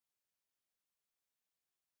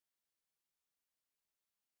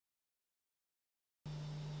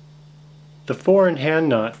The four-in-hand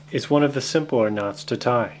knot is one of the simpler knots to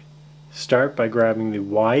tie. Start by grabbing the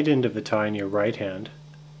wide end of the tie in your right hand,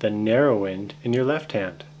 the narrow end in your left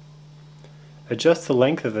hand. Adjust the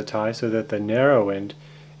length of the tie so that the narrow end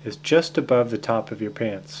is just above the top of your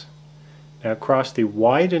pants. Now cross the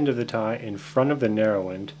wide end of the tie in front of the narrow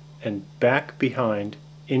end and back behind,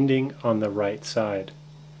 ending on the right side.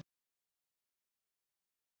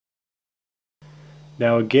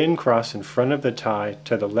 Now again cross in front of the tie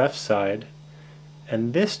to the left side,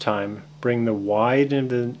 and this time bring the wide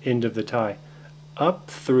end of the tie up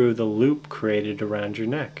through the loop created around your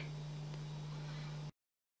neck.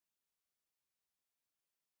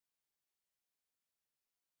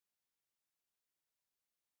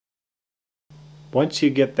 Once you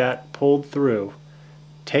get that pulled through,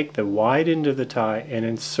 take the wide end of the tie and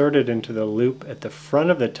insert it into the loop at the front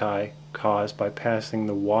of the tie caused by passing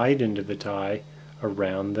the wide end of the tie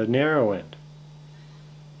around the narrow end.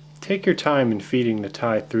 Take your time in feeding the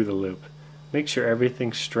tie through the loop. Make sure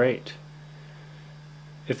everything's straight.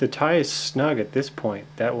 If the tie is snug at this point,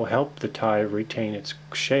 that will help the tie retain its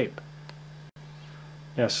shape.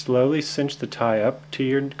 Now slowly cinch the tie up to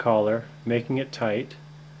your collar, making it tight,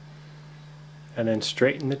 and then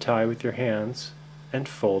straighten the tie with your hands and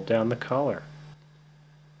fold down the collar.